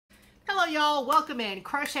Hello y'all, welcome in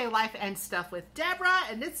Crochet Life and Stuff with Debra,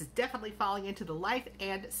 and this is definitely falling into the life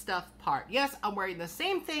and stuff part. Yes, I'm wearing the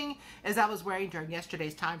same thing as I was wearing during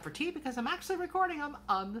yesterday's time for tea because I'm actually recording them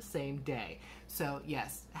on the same day. So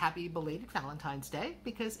yes, happy belated Valentine's Day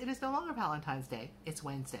because it is no longer Valentine's Day, it's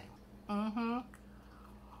Wednesday. The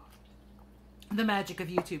magic of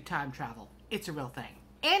YouTube time travel. It's a real thing.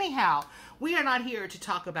 Anyhow, we are not here to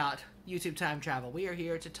talk about YouTube time travel. We are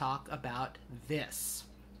here to talk about this.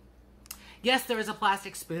 Yes, there is a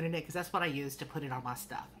plastic spoon in it because that's what I use to put it on my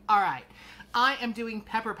stuff. All right. I am doing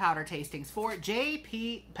pepper powder tastings for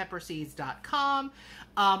jppepperseeds.com.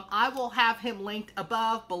 I will have him linked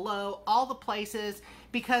above, below, all the places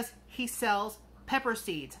because he sells pepper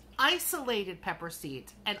seeds, isolated pepper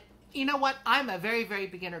seeds. And you know what? I'm a very, very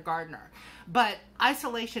beginner gardener, but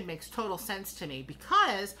isolation makes total sense to me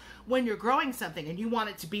because when you're growing something and you want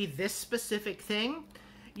it to be this specific thing,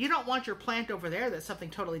 you don't want your plant over there that's something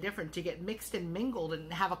totally different to get mixed and mingled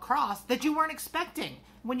and have a cross that you weren't expecting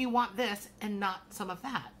when you want this and not some of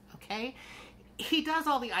that, okay? He does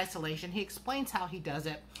all the isolation. He explains how he does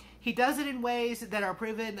it. He does it in ways that are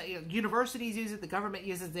proven. Universities use it. The government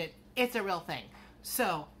uses it. It's a real thing.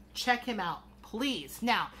 So check him out, please.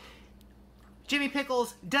 Now, Jimmy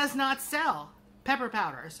Pickles does not sell pepper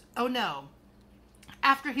powders. Oh, no.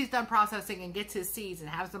 After he's done processing and gets his seeds and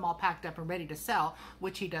has them all packed up and ready to sell,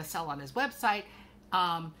 which he does sell on his website,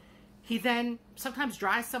 he then sometimes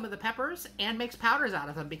dries some of the peppers and makes powders out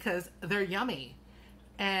of them because they're yummy.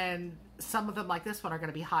 And some of them, like this one, are going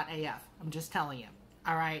to be hot AF. I'm just telling you.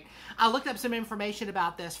 All right. I looked up some information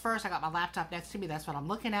about this first. I got my laptop next to me. That's what I'm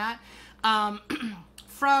looking at.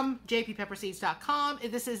 From jppepperseeds.com.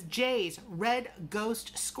 This is Jay's Red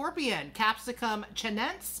Ghost Scorpion Capsicum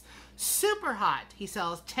Chinense. Super hot. He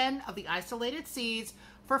sells 10 of the isolated seeds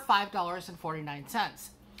for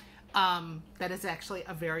 $5.49. That is actually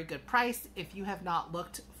a very good price if you have not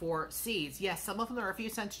looked for seeds. Yes, some of them are a few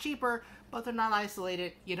cents cheaper, but they're not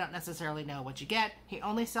isolated. You don't necessarily know what you get. He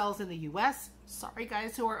only sells in the US. Sorry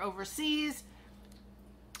guys who are overseas.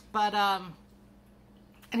 But,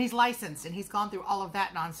 and he's licensed and he's gone through all of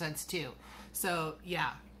that nonsense too. So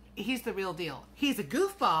yeah, he's the real deal. He's a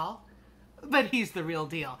goofball, but he's the real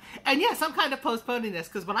deal. And yes, I'm kind of postponing this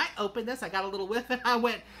because when I opened this, I got a little whiff and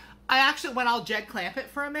I actually went all Jed clamp it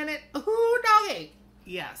for a minute. Ooh, doggy.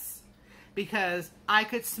 Yes, because I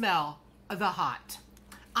could smell the hot.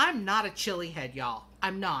 I'm not a chili head, y'all.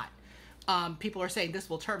 I'm not. People are saying this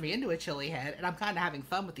will turn me into a chili head, and I'm kind of having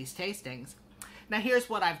fun with these tastings. Now, here's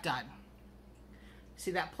what I've done. See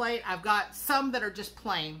that plate? I've got some that are just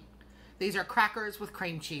plain. These are crackers with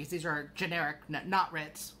cream cheese. These are generic, not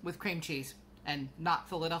Ritz, with cream cheese. And not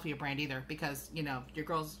Philadelphia brand either, because, you know, your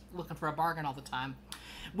girl's looking for a bargain all the time.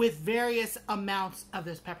 With various amounts of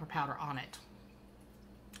this pepper powder on it.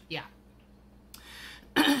 Yeah.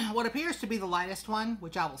 What appears to be the lightest one,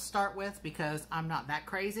 which I will start with because I'm not that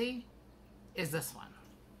crazy, is this one.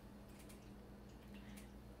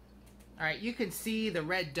 All right, you can see the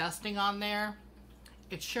red dusting on there.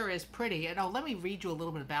 It sure is pretty. And oh, let me read you a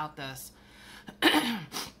little bit about this.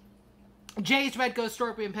 Jay's Red Ghost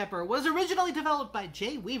Scorpion Pepper was originally developed by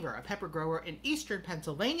Jay Weaver, a pepper grower in eastern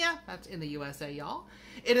Pennsylvania. That's in the USA, y'all.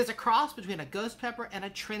 It is a cross between a ghost pepper and a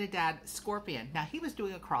Trinidad scorpion. Now, he was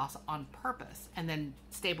doing a cross on purpose and then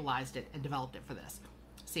stabilized it and developed it for this.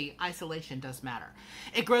 See, isolation does matter.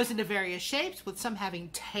 It grows into various shapes, with some having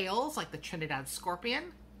tails like the Trinidad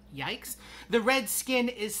scorpion. Yikes. The red skin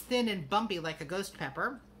is thin and bumpy like a ghost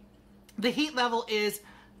pepper. The heat level is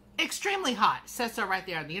extremely hot. It says so right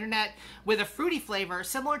there on the internet, with a fruity flavor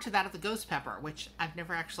similar to that of the ghost pepper, which I've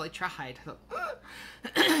never actually tried.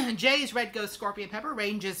 Jay's Red Ghost Scorpion Pepper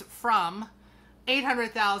ranges from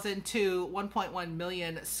 800,000 to 1.1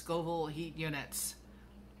 million Scoville heat units.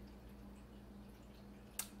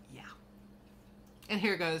 Yeah. And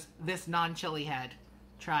here goes this non-chili head.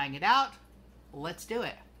 Trying it out. Let's do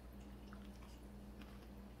it.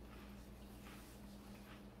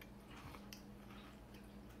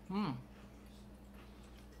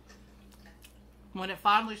 When it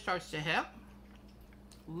finally starts to hit, a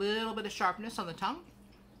little bit of sharpness on the tongue.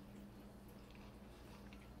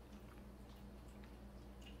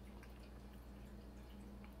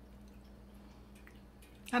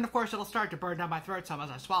 And of course, it'll start to burn down my throat some as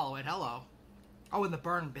I swallow it. Hello. Oh, and the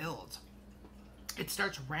burn builds. It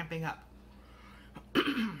starts ramping up.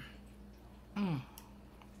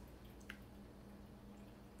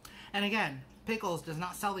 And again, Pickles does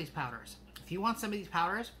not sell these powders. If you want some of these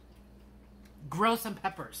powders, grow some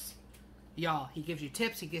peppers. Y'all, he gives you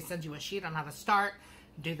tips. He sends you a sheet on how to start.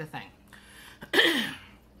 Do the thing.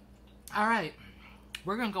 All right.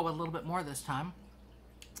 We're going to go with a little bit more this time.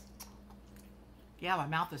 Yeah, my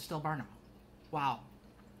mouth is still burning. Wow.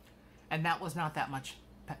 And that was not that much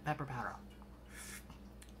pepper powder.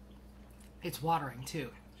 It's watering too.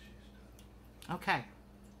 Okay.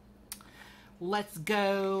 Let's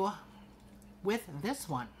go with this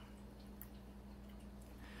one.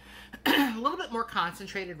 A little bit more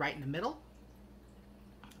concentrated right in the middle.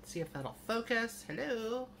 Let's see if that'll focus.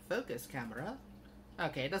 Hello, focus camera.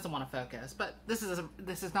 Okay, it doesn't want to focus, but this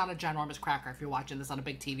is not a ginormous cracker. If you're watching this on a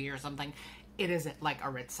big TV or something, it isn't like a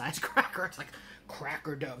Ritz-sized cracker. It's like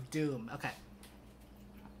cracker of doom. Okay.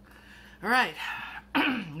 All right.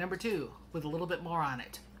 Number 2 with a little bit more on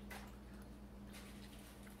it.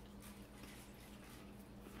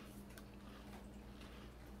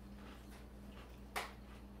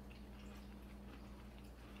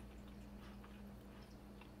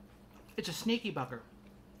 It's a sneaky bugger.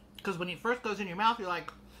 Because when it first goes in your mouth, you're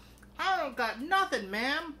like, I don't got nothing,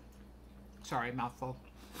 ma'am. Sorry, mouthful.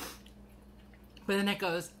 But then it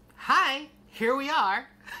goes, hi, here we are.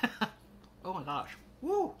 Oh my gosh.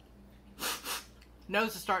 Woo.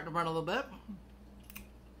 Nose is starting to run a little bit.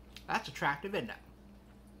 That's attractive, isn't it?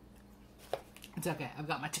 It's okay. I've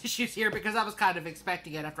got my tissues here because I was kind of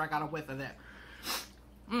expecting it after I got a whiff of it.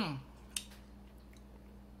 All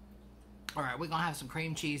right, we're going to have some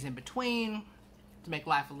cream cheese in between to make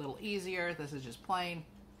life a little easier. This is just plain.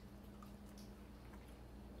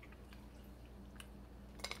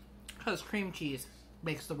 Because cream cheese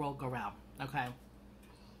makes the world go round, okay?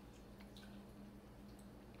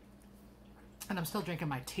 And I'm still drinking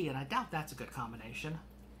my tea, and I doubt that's a good combination.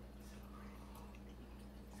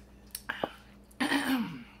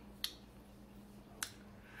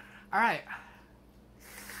 All right.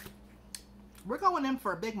 We're going in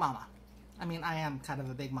for a big mama. I mean, I am kind of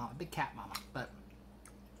a big mama, big cat mama, but...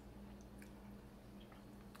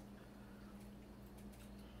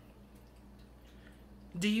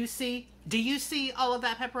 Do you see all of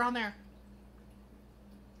that pepper on there?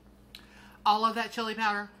 All of that chili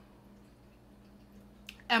powder?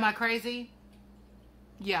 Am I crazy?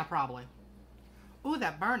 Yeah, probably. Ooh,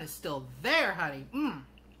 that burn is still there, honey.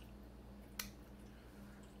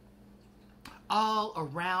 All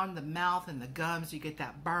around the mouth and the gums, you get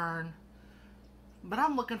that burn. But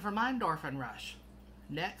I'm looking for my endorphin rush.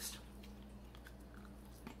 Next.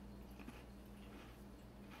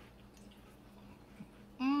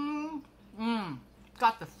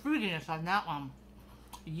 Got the fruitiness on that one.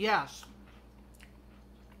 Yes.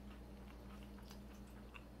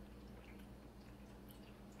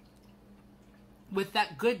 With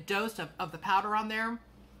that good dose of the powder on there,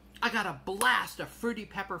 I got a blast of fruity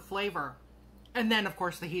pepper flavor. And then, of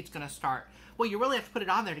course, the heat's going to start. Well, you really have to put it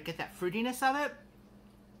on there to get that fruitiness of it.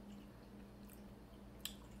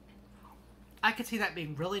 I could see that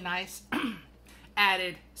being really nice.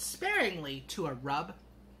 Added sparingly to a rub.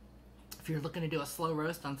 If you're looking to do a slow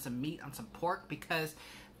roast on some meat, on some pork, because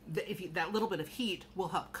that little bit of heat will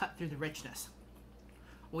help cut through the richness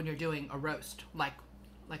when you're doing a roast, like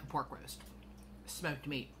a pork roast, smoked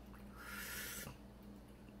meat.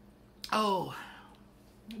 Oh,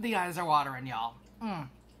 the eyes are watering, y'all. A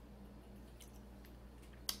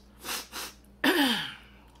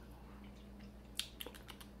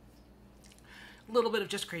little bit of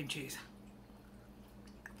just cream cheese.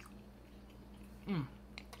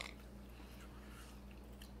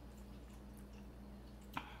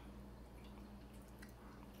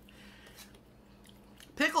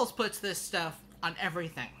 Pickles puts this stuff on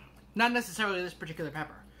everything. Not necessarily this particular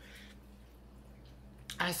pepper.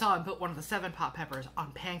 I saw him put one of the 7-pot peppers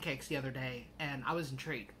on pancakes the other day, and I was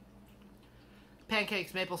intrigued.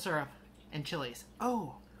 Pancakes, maple syrup, and chilies.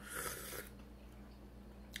 Oh.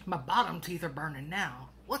 My bottom teeth are burning now.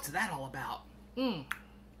 What's that all about?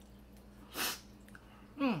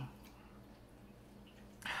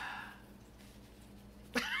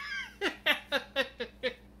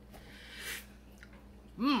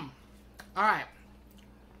 All right.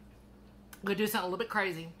 I'm going to do something a little bit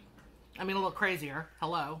crazy. I mean, a little crazier.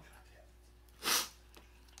 Hello.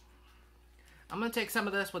 I'm going to take some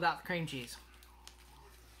of this without the cream cheese.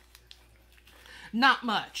 Not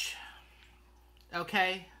much.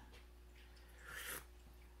 Okay?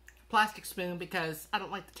 Plastic spoon because I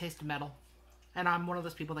don't like the taste of metal. And I'm one of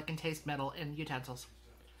those people that can taste metal in utensils.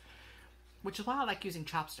 Which is why I like using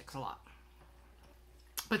chopsticks a lot.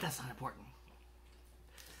 But that's not important.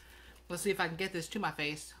 Let's see if I can get this to my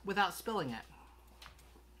face without spilling it.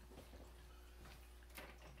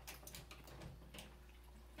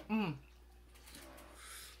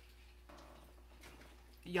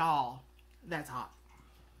 Y'all, that's hot.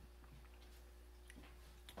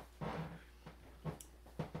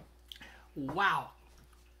 Wow.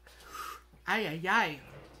 Ay, ay, ay.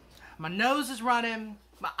 My nose is running.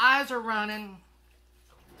 My eyes are running.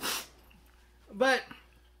 But,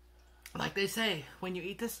 like they say, when you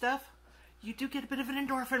eat this stuff, you do get a bit of an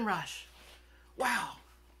endorphin rush. Wow.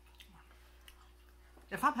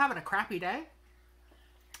 If I'm having a crappy day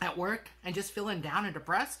at work and just feeling down and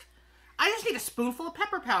depressed, I just need a spoonful of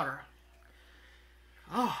pepper powder.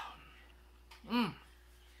 Oh.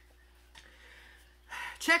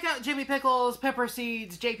 Check out Jimmy Pickles, pepper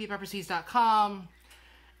seeds, jppepperseeds.com,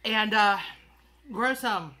 and grow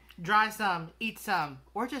some, dry some, eat some,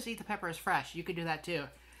 or just eat the peppers fresh. You could do that too.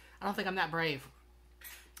 I don't think I'm that brave.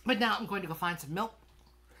 But now I'm going to go find some milk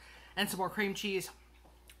and some more cream cheese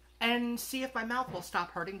and see if my mouth will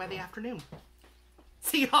stop hurting by the afternoon.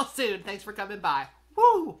 See y'all soon. Thanks for coming by.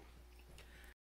 Woo!